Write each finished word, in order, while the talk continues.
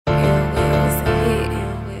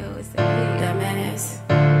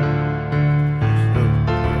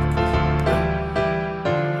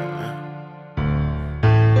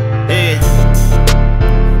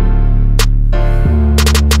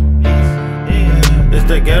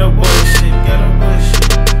the Ghettoboy shit, Ghettoboy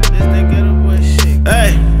shit. This the Ghettoboy shit.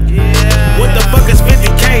 Hey, yeah. What the fuck is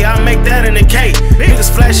 50K? I make that in a K.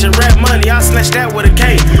 Niggas flashing rap money, I snatch that with a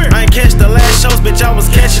K. I ain't catch the last shows, bitch, I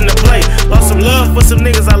was catching the play. Lost some love for some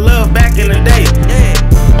niggas I loved back in the day.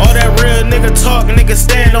 All that real nigga talk, nigga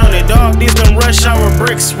stand on it. Dog, these them rush hour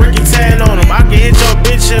bricks, Ricky tan on them. I can hit your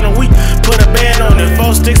bitch in a week, put a band on it.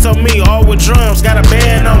 4 sticks on me, all with drums, got a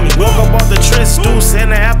band on me. Woke up off the Tris Deuce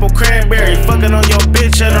and the apple cranberry. Fucking on your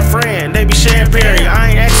bitch and a friend, they be sharing Perry.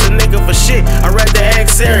 I ain't asking nigga for shit, I read the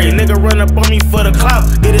X-Series. Nigga run up on me for the clout,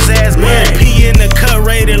 get his ass buried. P in the cut,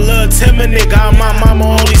 rated little timid nigga. I'm my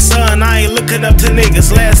mama only son, I ain't looking up to niggas.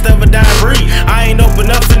 Last ever died breed, I ain't open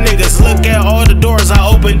up for niggas. Look at all the doors I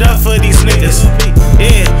opened up for these niggas.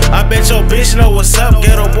 Yeah, I bet your bitch know what's up.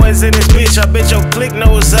 Ghetto boys in this bitch, I bet your clique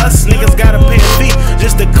knows us. Niggas gotta pay a fee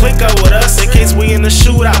just to click up with us in case we in the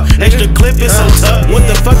shootout. Extra clip is so tough. What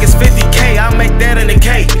the fuck is 50K? I make that in a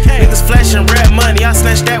K. Niggas flashing rap money, I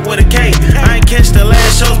snatch that with a K. I ain't catch the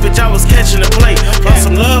last shows, bitch, I was catching the play. Lost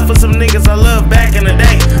some love for some niggas I loved back in the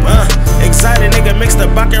day. Excited nigga mixed the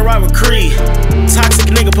bucket right with Creed. Toxic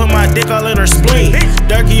nigga put my dick all in her spleen.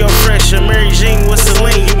 Dirty or fresh, and Mary Jean with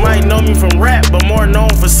Celine. You might know me from rap, but more known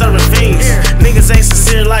for serving fiends. Niggas ain't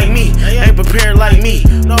sincere like me, ain't prepared like me.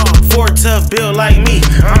 No, for a tough build like me.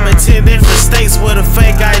 I'm in 10 different states with a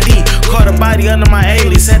fake ID. Caught a body under my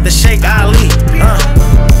alias, had to shake Ali.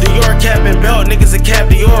 Dior cap and belt, niggas a cap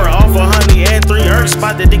Dior. Off a honey and 3 herbs,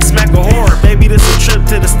 spot the dick smack a whore. Baby, this a trip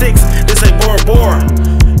to the sticks, this ain't Bora Bora.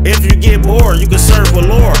 If you get bored, you can serve with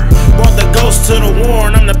lore. Brought the ghost to the war,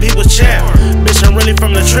 and I'm the people's champ. Bitch, I'm really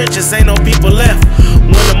from the trenches, ain't no people left.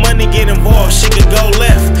 When the money get involved, shit could go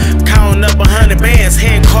left. Counting up 100 bands,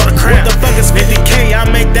 hand caught a cramp. What the fuck is 50K? I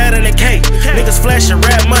make that in a K. Niggas flashing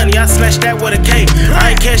rap money, I snatch that with a K.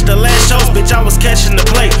 I ain't catch the last shows, bitch, I was catching the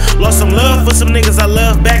play. Lost some love for some niggas I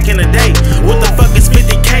loved back in the day. What the fuck is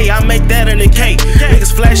 50K? I make that in a K.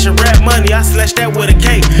 Niggas flashing rap money, I snatch that with a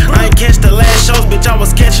K. I ain't catch the last shows, bitch, I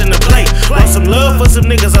was catching the play. Lost some love for some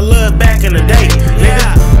niggas I loved back in the day.